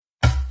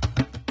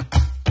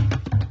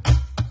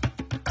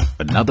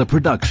Another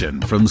production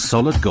from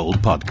Solid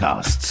Gold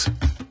Podcasts.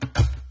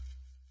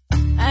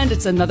 And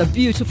it's another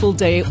beautiful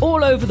day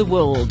all over the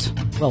world.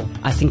 Well,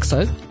 I think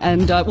so.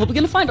 And we're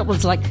going to find out what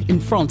it's like in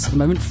France at the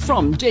moment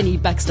from Jenny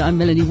Baxter. I'm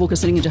Melanie Walker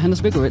sitting in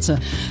Johannesburg, where it's a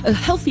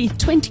healthy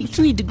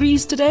 23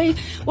 degrees today.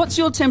 What's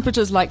your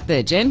temperatures like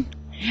there, Jen?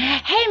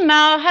 Hey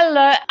Mel,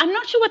 hello. I'm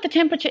not sure what the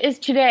temperature is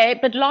today,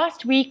 but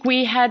last week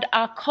we had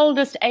our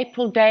coldest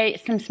April day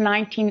since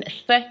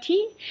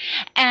 1930.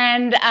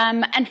 And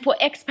for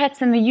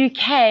expats in the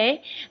UK,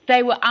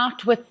 they were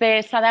out with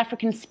their South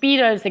African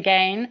Speedos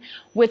again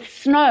with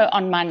snow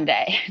on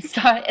Monday.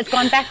 So it's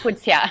gone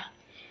backwards here.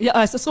 Yeah,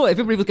 I saw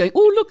everybody was going,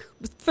 oh, look,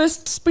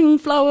 first spring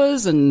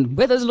flowers and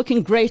weather's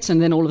looking great.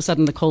 And then all of a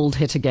sudden the cold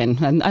hit again.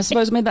 And I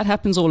suppose, that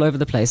happens all over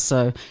the place.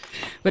 So,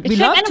 but we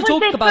love to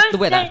talk about the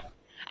weather.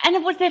 And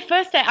it was their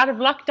first day out of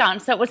lockdown,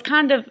 so it was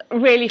kind of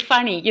really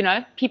funny, you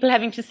know, people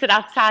having to sit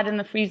outside in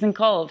the freezing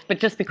cold, but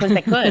just because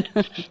they could.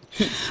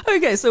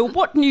 Okay, so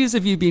what news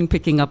have you been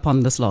picking up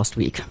on this last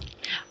week?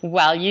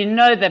 Well, you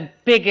know the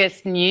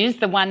biggest news,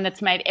 the one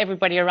that's made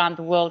everybody around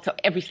the world,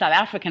 every South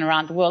African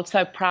around the world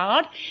so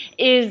proud,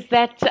 is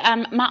that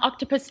My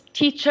Octopus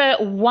Teacher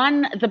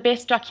won the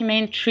Best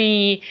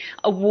Documentary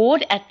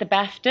Award at the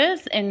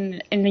BAFTAs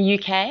in the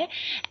UK.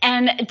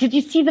 And did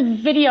you see the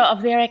video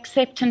of their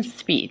acceptance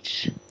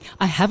speech?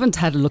 I haven't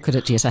had a look at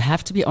it yet, I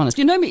have to be honest.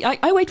 You know me,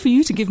 I wait for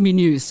you to give me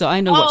news, so I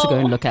know what to go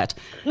and look at.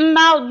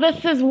 Mal,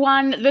 this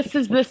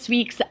is this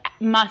week's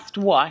must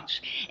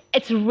watch.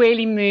 It's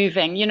really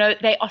moving. You know,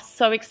 they are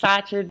so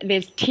excited.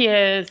 There's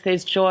tears,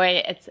 there's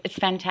joy. It's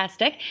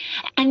fantastic.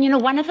 And, you know,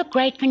 one of the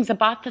great things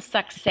about the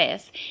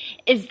success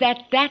is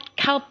that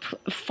kelp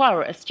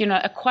forest, you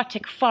know,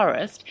 aquatic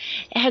forest,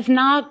 has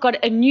now got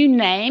a new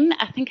name.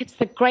 I think it's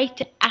the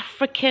Great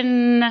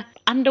African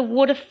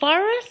Underwater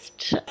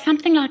Forest,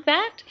 something like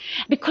that,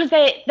 because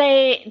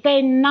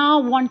they now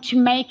want to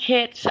make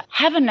it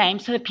have a name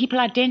so that people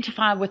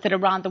identify with it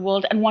around the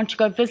world and want to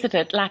go visit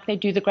it like they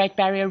do the Great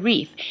Barrier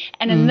Reef.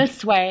 And in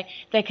this way,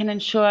 they can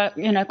ensure,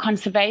 you know,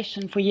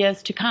 conservation for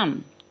years to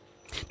come.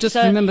 Just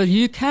remember,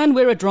 you can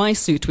wear a dry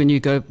suit when you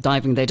go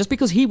diving there. Just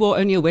because he wore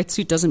only a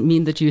wetsuit doesn't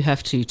mean that you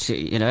have to too,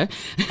 you know.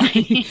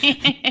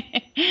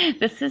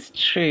 This is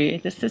true.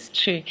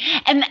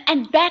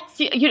 And that's,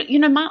 you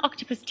know, My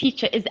Octopus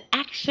Teacher is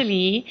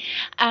actually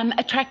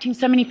attracting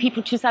so many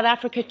people to South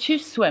Africa to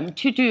swim,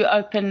 to do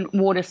open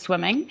water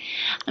swimming.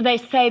 They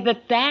say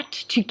that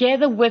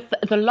together with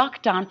the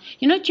lockdown,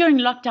 you know, during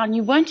lockdown,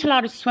 you weren't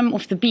allowed to swim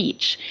off the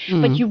beach,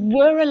 but you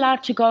were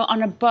allowed to go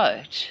on a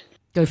boat.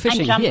 Go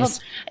fishing, yes.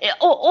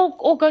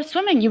 Or go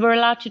swimming. You were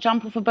allowed to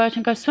jump off a boat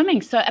and go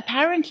swimming. So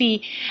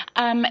apparently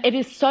it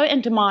is so in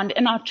demand.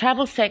 In our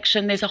travel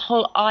section, there's a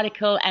whole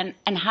article and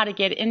how to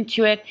get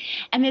into it.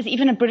 And there's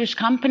even a British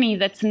company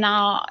that's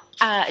now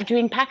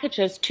doing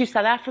packages to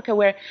South Africa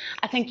where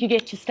I think you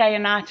get to stay a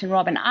night in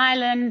Robben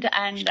Island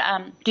and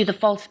do the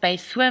false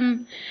base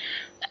swim.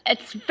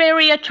 It's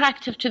very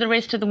attractive to the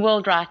rest of the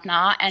world right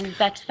now, and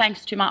that's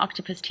thanks to My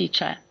Octopus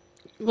Teacher.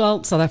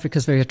 Well, South Africa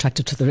is very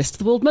attractive to the rest of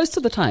the world most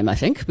of the time, I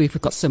think. We've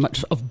got so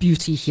much of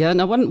beauty here.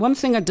 Now, one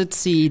thing I did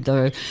see,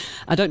 though,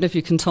 I don't know if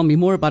you can tell me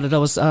more about it. I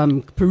was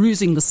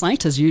perusing the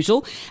site as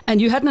usual,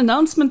 and you had an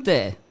announcement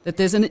there that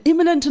there's an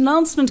imminent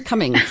announcement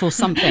coming for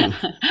something.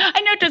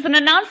 I know it was an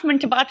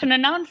announcement about an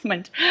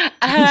announcement.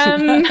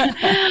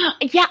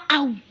 Yeah,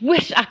 I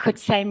wish I could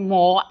say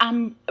more.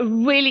 I'm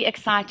really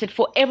excited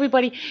for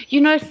everybody.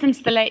 You know,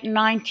 since the late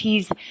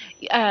 90s,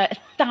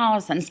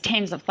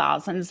 tens of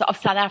thousands of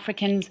South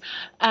Africans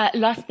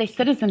lost their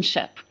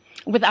citizenship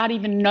without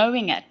even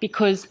knowing it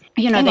because,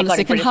 you know, they got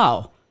a British...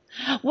 How?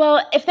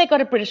 Well, if they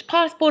got a British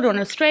passport or an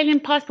Australian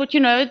passport,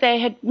 you know, they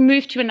had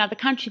moved to another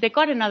country, they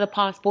got another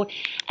passport,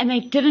 and they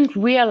didn't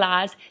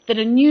realize that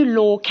a new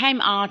law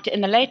came out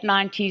in the late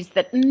 90s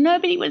that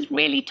nobody was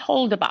really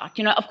told about.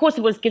 You know, of course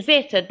it was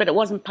gazetted, but it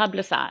wasn't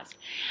publicized.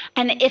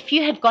 And if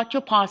you had got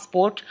your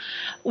passport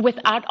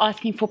without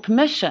asking for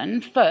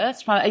permission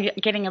first, from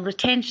getting a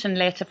retention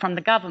letter from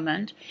the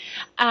government,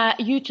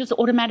 you just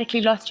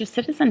automatically lost your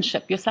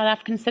citizenship, your South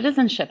African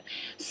citizenship.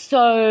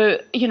 So,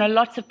 you know,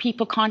 lots of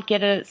people can't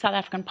get a South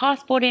African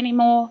passport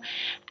anymore,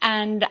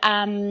 and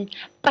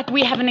but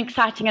we have an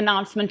exciting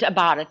announcement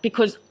about it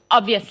because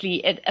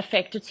obviously it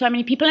affected so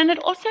many people, and it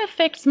also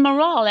affects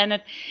morale, and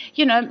it,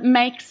 you know,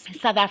 makes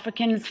South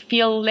Africans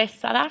feel less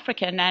South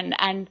African, and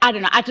I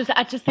don't know, I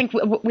just think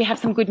we have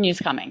some good news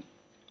coming.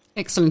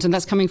 Excellent, and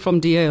that's coming from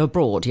DA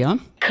Abroad, yeah?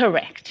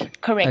 Correct.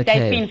 Okay.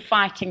 They've been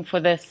fighting for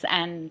this,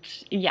 and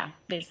yeah,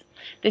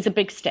 there's a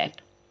big step.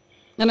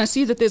 And I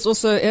see that there's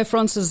also Air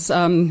France is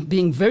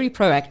being very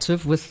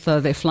proactive with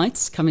their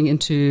flights coming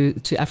into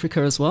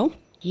Africa as well.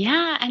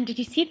 Yeah, and did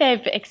you see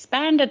they've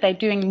expanded? They're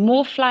doing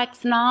more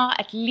flights now,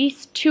 at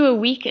least 2 a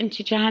week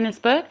into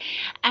Johannesburg,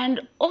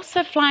 and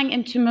also flying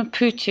into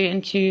Maputo,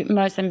 into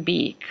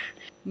Mozambique.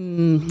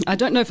 I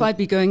don't know if I'd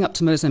be going up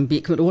to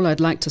Mozambique, but all I'd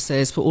like to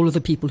say is for all of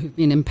the people who've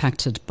been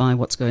impacted by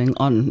what's going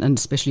on, and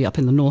especially up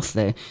in the north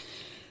there,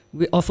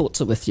 our thoughts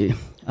are with you.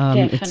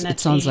 It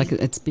sounds like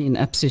it's been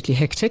absolutely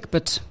hectic,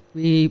 but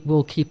we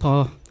will keep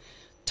our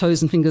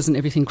toes and fingers and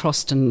everything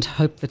crossed and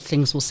hope that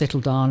things will settle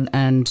down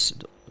and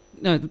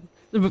the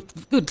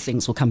good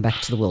things will come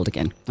back to the world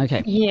again.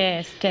 Okay.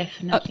 Yes,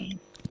 definitely.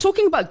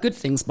 Talking about good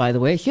things, by the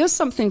way, here's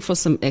something for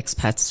some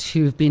expats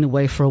who've been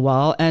away for a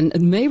while and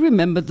may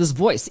remember this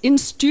voice. In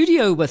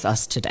studio with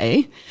us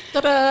today,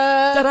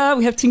 ta-da,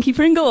 we have Tinky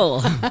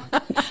Pringle.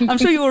 I'm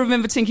sure you all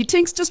remember Tinky.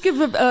 Tinks, just give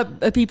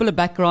people a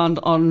background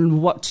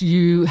on what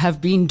you have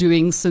been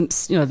doing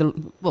since,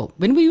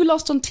 when were you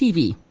last on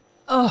TV?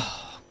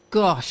 Oh,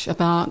 gosh,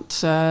 about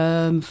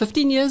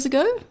 15 years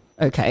ago.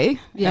 Okay.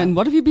 Yeah. And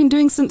what have you been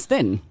doing since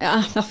then?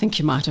 I think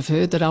you might have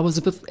heard that I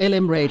was with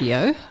LM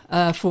Radio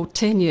for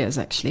 10 years,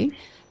 actually.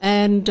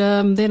 And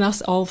then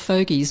us old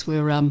fogies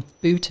were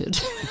booted.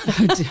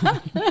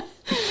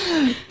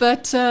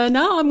 But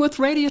now I'm with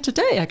Radio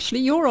Today,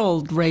 actually, your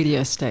old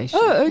radio station.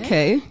 Oh,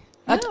 okay.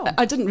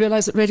 I didn't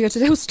realize that Radio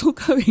Today was still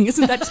going.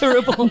 Isn't that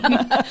terrible?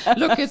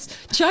 Look, it's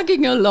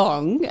chugging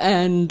along.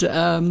 And,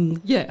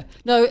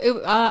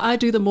 I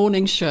do the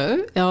morning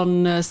show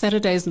on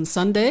Saturdays and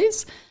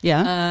Sundays.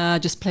 Yeah. I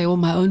just play all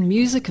my own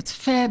music. It's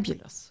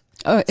fabulous.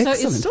 Oh, excellent.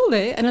 So it's still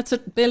there, and it's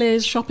at Bel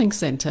Air's shopping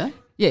centre.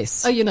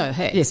 Yes. Oh,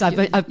 hey. Yes,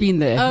 I've been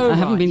there. Oh, I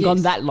haven't been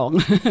gone that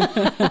long.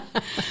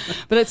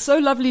 But it's so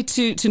lovely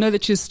to know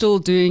that you're still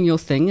doing your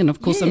thing. And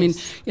of course,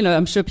 Yes. I mean,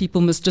 I'm sure people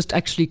must just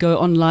actually go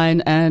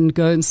online and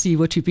go and see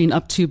what you've been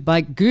up to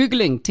by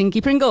Googling Tinky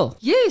Pringle.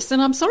 Yes,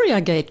 and I'm sorry I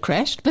gate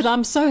crashed, but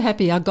I'm so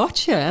happy I got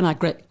here and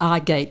I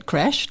gate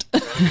crashed.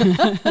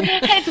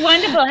 It's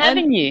wonderful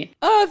having you.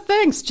 Oh,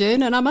 thanks,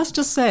 Jen. And I must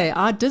just say,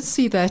 I did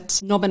see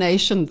that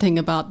nomination thing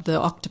about the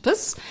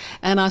octopus,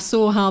 and I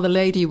saw how the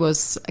lady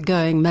was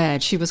going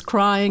mad. She was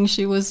crying.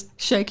 She was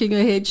shaking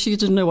her head. She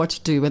didn't know what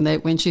to do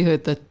when she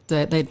heard that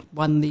they'd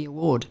won the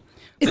award.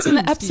 It's an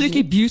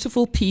absolutely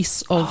beautiful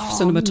piece of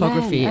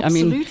cinematography. Man,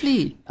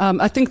 absolutely. I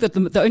mean, I think that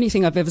the only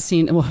thing I've ever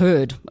seen or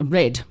heard,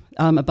 read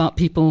about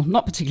people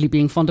not particularly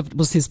being fond of it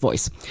was his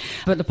voice.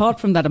 But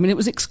apart from that, I mean, it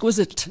was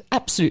exquisite,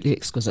 absolutely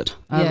exquisite.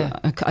 Yeah,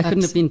 I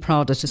couldn't have been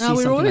prouder to see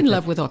something we're all like in that.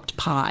 love with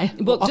octopi.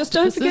 Well, just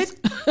don't forget,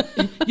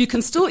 you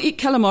can still eat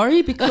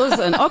calamari because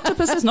an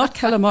octopus is not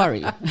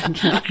calamari.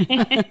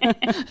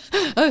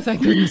 Oh,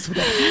 thank goodness for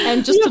that.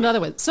 And just another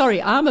one.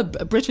 Sorry, I'm a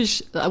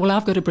British,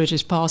 I've got a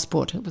British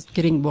passport. I was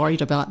getting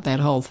worried about that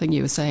whole thing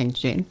you were saying,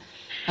 Jen.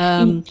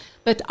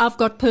 But I've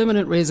got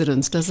permanent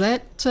residence. Does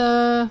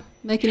that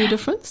make any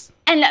difference?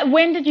 And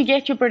when did you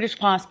get your British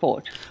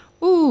passport?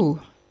 Ooh,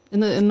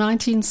 in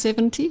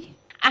 1970.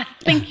 I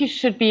think you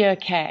should be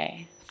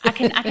okay. I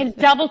can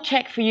double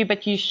check for you,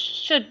 but you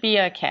should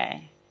be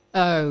okay.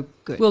 Oh,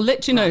 good. We'll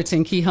let you know,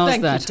 Tinky. How's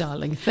Thank that? you,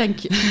 darling.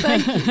 Thank you.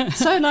 Thank you.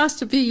 So nice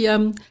to be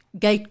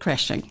gate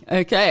crashing.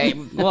 Okay.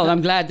 Well,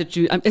 I'm glad that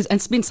you... and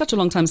it's been such a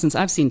long time since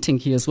I've seen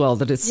Tinky as well,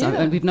 that it's...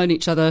 Yeah. we've known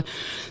each other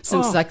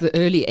since like the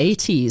early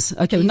 80s.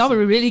 Okay, now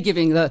we're really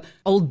giving the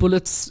old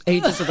bullets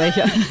ages away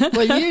here.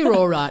 Well, you're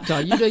all right,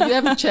 darling. You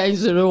haven't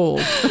changed at all.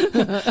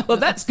 Well,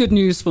 that's good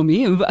news for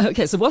me.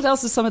 Okay, so what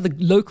else is some of the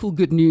local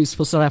good news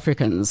for South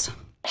Africans?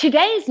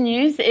 Today's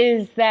news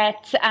is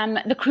that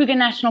the Kruger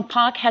National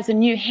Park has a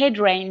new head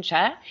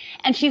ranger,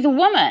 and she's a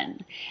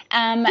woman.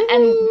 And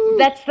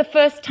that's the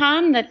first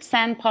time that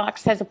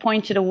SANParks has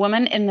appointed a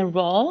woman in the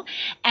role.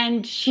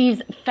 And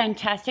she's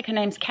fantastic. Her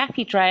name's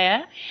Kathy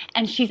Dreyer,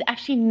 and she's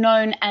actually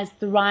known as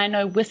the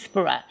Rhino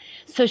Whisperer.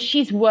 So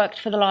she's worked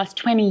for the last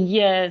 20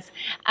 years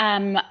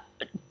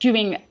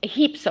doing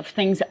heaps of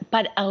things,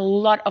 but a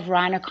lot of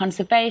rhino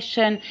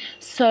conservation.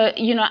 So,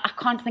 I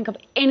can't think of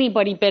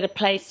anybody better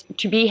placed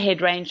to be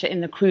head ranger in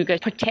the Kruger,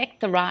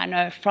 protect the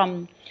rhino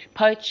from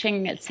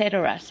poaching,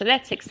 etc. So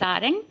that's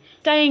exciting.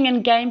 Staying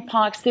in game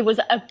parks, there was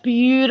a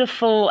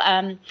beautiful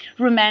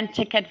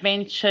romantic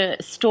adventure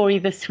story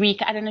this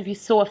week. I don't know if you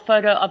saw a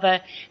photo of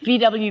a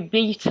VW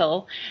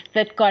Beetle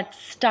that got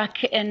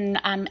stuck in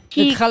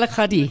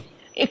Kalahari.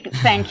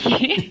 Thank you.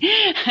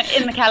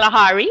 In the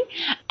Kalahari.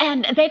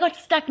 And they got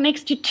stuck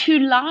next to two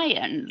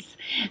lions.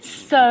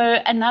 So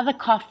another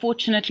car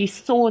fortunately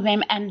saw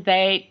them, and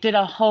they did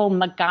a whole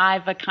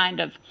MacGyver kind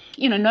of,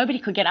 nobody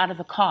could get out of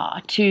the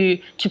car to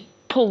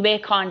pull their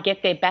car and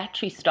get their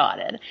battery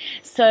started.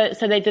 So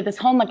they did this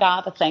whole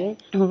MacGyver thing,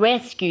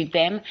 rescued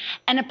them,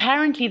 and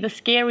apparently the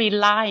scary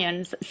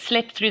lions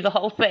slept through the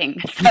whole thing.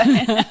 So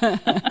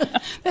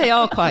They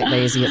are quite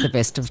lazy at the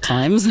best of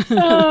times.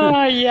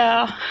 Oh,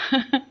 yeah.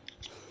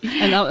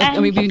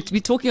 And we're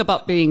talking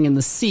about being in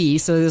the sea,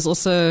 so there's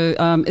also,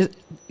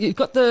 you've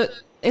got the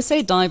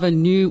SA Diver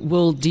New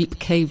World Deep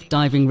Cave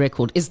Diving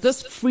Record. Is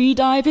this free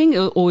diving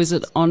or is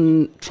it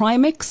on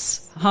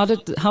Trimix? How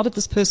did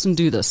this person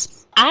do this?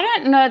 I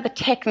don't know the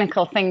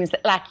technical things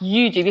like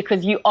you do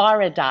because you are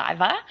a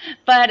diver,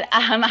 but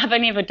I've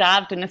only ever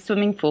dived in a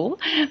swimming pool.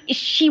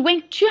 She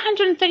went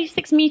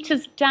 236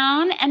 meters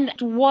down and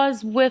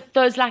was with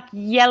those like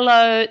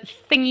yellow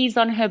thingies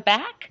on her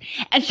back.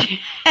 And she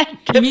had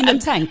You mean a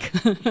tank?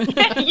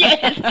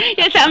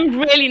 yes, I'm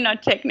really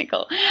not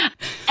technical.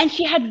 And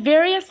she had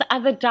various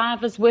other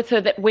divers with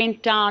her that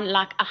went down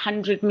like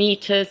 100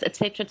 meters,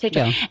 etc.,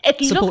 etc. Yeah.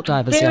 It Support looked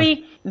divers,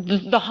 very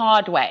the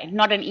hard way,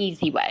 not an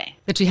easy way.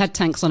 But she had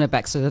tanks tanks on her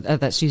back, so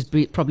that she's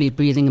probably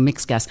breathing a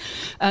mixed gas.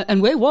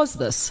 And where was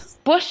this?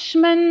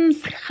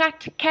 Bushman's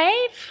Gat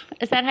Cave,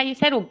 is that how you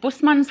say it? Or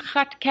Bushman's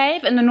Gat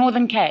Cave in the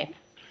Northern Cape.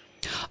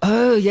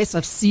 Oh, yes,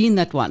 I've seen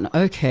that one.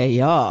 Okay,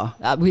 yeah.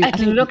 I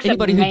think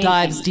anybody amazing. who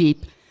dives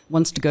deep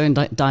wants to go and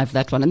dive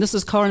that one. And this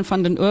is Karen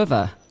van den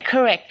Oever.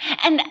 Correct.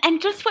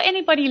 And just for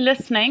anybody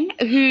listening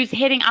who's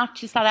heading out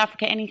to South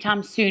Africa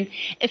anytime soon,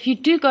 if you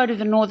do go to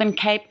the Northern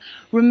Cape,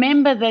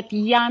 remember that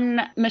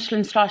Jan,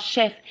 Michelin star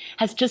chef,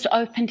 has just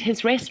opened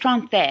his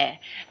restaurant there,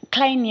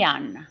 Klein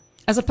Jan.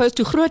 As opposed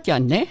to Groot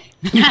Jan, ne?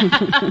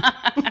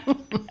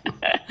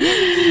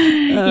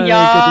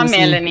 Yeah,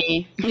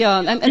 Melanie. Yeah,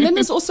 and then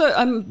there's also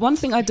one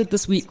thing I did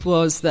this week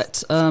was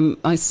that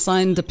I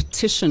signed a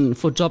petition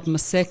for Job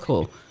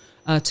Maseko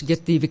to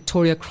get the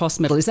Victoria Cross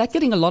medal. Is that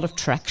getting a lot of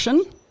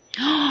traction?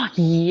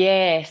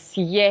 Yes.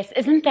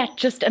 Isn't that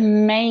just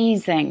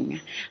amazing?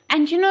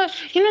 And you know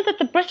that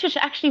the British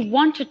actually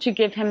wanted to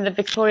give him the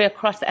Victoria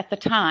Cross at the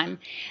time,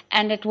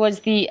 and it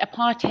was the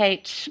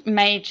apartheid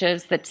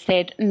majors that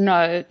said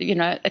no,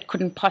 it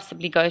couldn't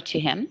possibly go to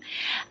him.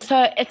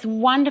 So it's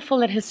wonderful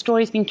that his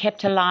story's been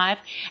kept alive,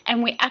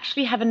 and we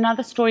actually have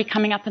another story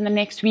coming up in the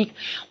next week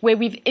where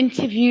we've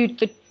interviewed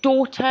the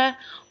daughter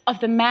of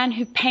the man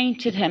who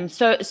painted him.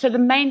 So the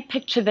main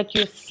picture that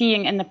you're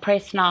seeing in the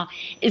press now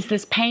is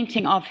this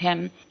painting of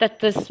him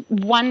that this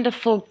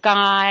wonderful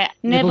guy,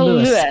 Neville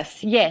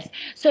Lewis, yes.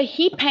 So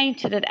he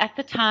painted it at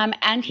the time,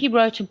 and he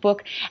wrote a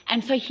book,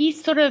 and so he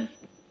sort of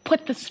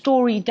put the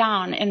story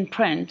down in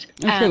print.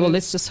 Okay, well,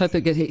 let's just hope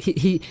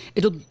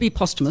it'll be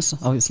posthumous,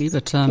 obviously,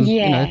 but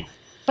yeah.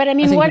 But I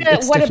mean, what a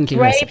brave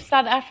right.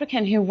 South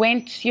African who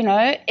went,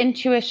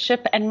 into a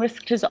ship and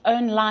risked his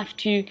own life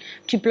to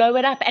blow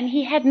it up. And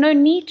he had no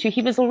need to.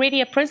 He was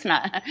already a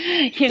prisoner,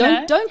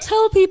 Don't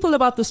tell people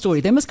about the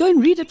story. They must go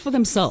and read it for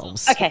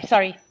themselves. Okay,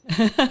 sorry.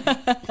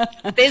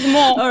 There's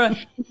more. All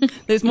right.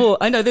 There's more.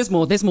 I know there's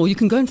more. There's more. You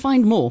can go and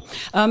find more.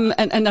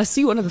 And I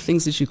see one of the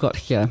things that you got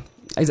here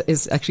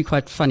is actually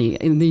quite funny.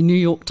 In the New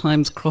York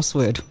Times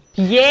crossword.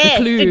 Yes.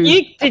 The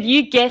clue. Did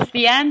you guess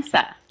the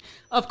answer?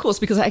 Of course,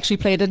 because I actually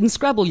played it in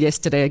Scrabble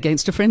yesterday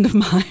against a friend of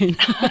mine.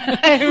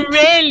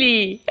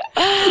 Really?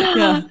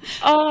 Yeah.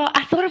 Oh,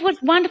 I thought it was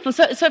wonderful.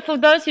 So for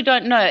those who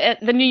don't know,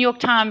 the New York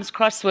Times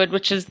crossword,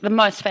 which is the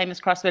most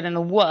famous crossword in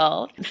the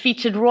world,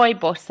 featured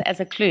rooibos as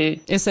a clue.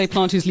 SA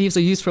plant whose leaves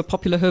are used for a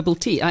popular herbal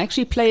tea. I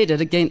actually played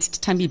it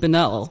against Tammy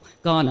Bennell,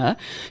 Ghana,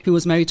 who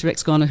was married to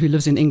Rex Garner, who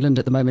lives in England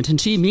at the moment.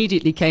 And she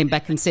immediately came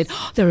back and said,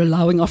 they're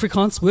allowing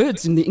Afrikaans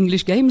words in the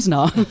English games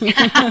now.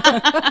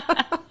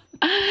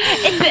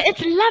 It's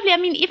lovely. I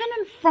mean, even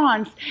in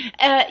France,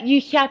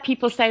 you hear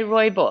people say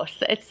rooibos.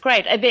 It's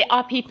great. There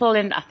are people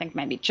in, I think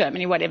maybe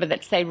Germany, whatever,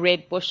 that say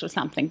red bush or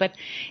something. But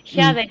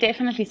here they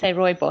definitely say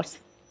rooibos.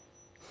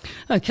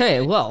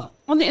 Okay, well,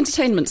 on the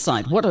entertainment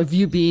side, what have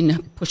you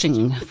been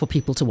pushing for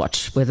people to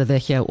watch, whether they're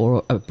here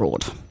or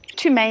abroad?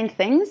 Two main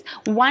things.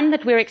 One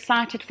that we're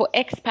excited for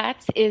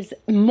expats is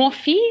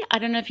Morphe. I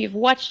don't know if you've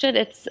watched it.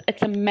 It's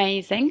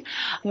amazing.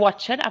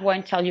 Watch it. I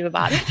won't tell you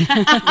about it.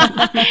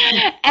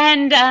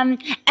 And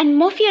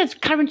Morphe is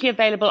currently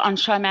available on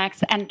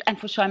Showmax and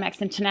for Showmax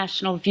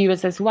international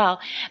viewers as well.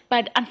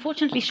 But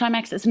unfortunately,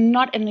 Showmax is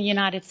not in the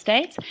United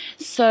States.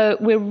 So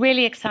we're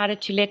really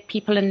excited to let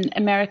people in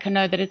America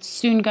know that it's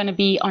soon going to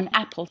be on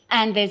Apple.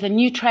 And there's a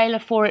new trailer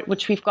for it,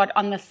 which we've got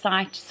on the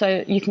site.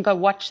 So you can go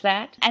watch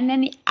that. And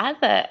then the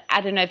other, I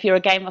don't know if you're a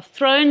Game of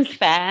Thrones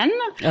fan.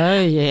 Oh,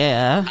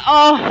 yeah.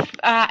 Oh,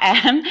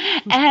 I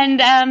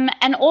am.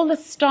 And all the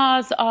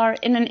stars are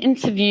in an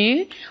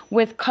interview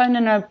with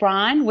Conan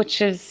O'Brien, which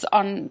is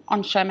on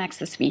Showmax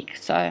this week.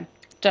 So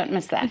don't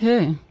miss that.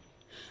 Okay.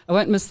 I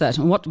won't miss that.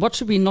 And what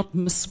should we not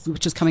miss,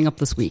 which is coming up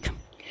this week?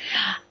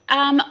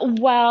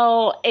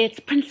 Well, it's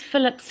Prince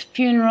Philip's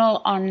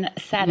funeral on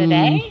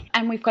Saturday,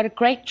 and we've got a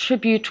great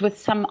tribute with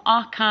some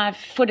archive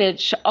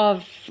footage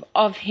of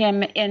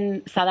him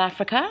in South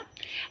Africa.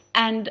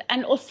 And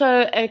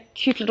also a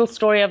cute little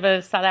story of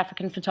a South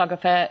African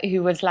photographer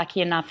who was lucky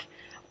enough,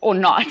 or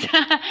not,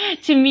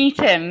 to meet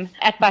him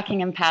at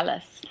Buckingham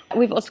Palace.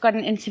 We've also got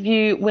an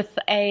interview with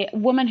a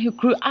woman who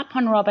grew up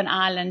on Robben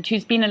Island,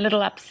 who's been a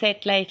little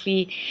upset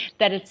lately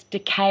that it's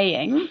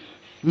decaying.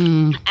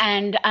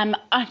 And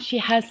she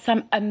has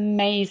some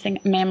amazing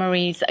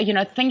memories,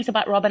 things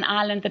about Robben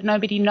Island that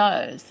nobody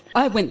knows.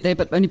 I went there,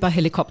 but only by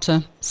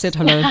helicopter, said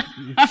hello,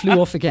 flew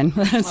off again.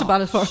 That's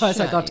about as far as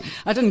I got.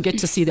 I didn't get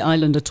to see the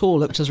island at all,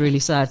 which was really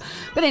sad.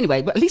 But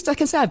anyway, at least I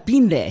can say I've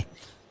been there.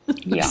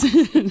 Yeah.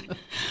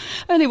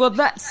 Anyway, well,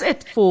 that's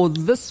it for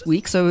this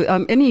week. So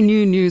any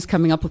new news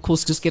coming up, of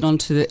course, just get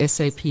onto the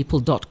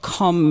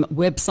sapeople.com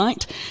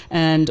website,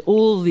 and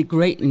all the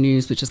great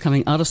news which is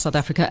coming out of South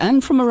Africa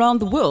and from around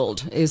the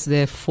world is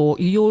there for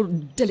your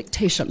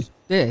delectation.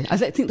 Yeah, I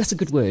think that's a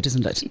good word,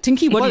 isn't it?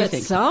 Tinky, what do you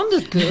think? It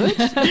sounded good.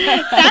 Sounds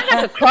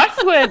like a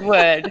crossword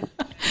word.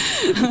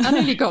 I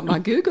nearly got my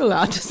Google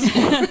out.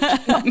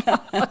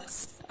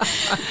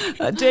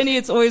 Jenny,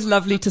 it's always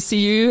lovely to see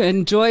you.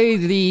 Enjoy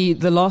the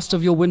last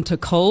of your winter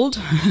cold.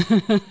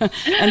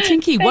 And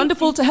Tinky,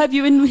 wonderful to have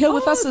you in here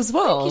with us as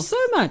well. Thank you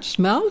so much,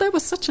 Mel. That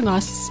was such a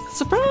nice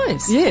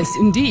surprise. Yes,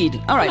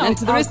 indeed. All right, and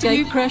to the rest of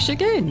you, crash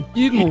again.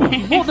 you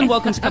more than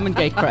welcome to come and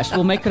gate crash.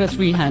 We'll make it a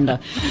 3-hander.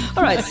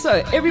 All right,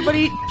 so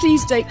everybody,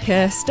 please take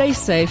care, stay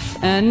safe,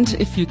 and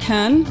if you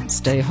can,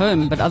 stay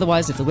home. But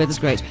otherwise, if the weather's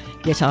great,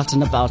 get out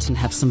and about and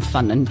have some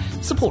fun and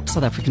support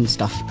South African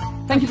stuff.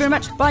 Thank you very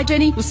much. Bye,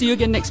 Jenny. We'll see you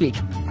again next week.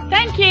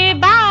 Thank you.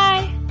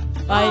 Bye.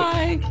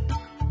 Bye.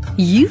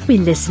 You've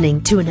been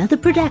listening to another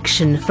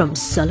production from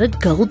Solid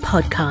Gold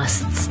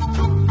Podcasts.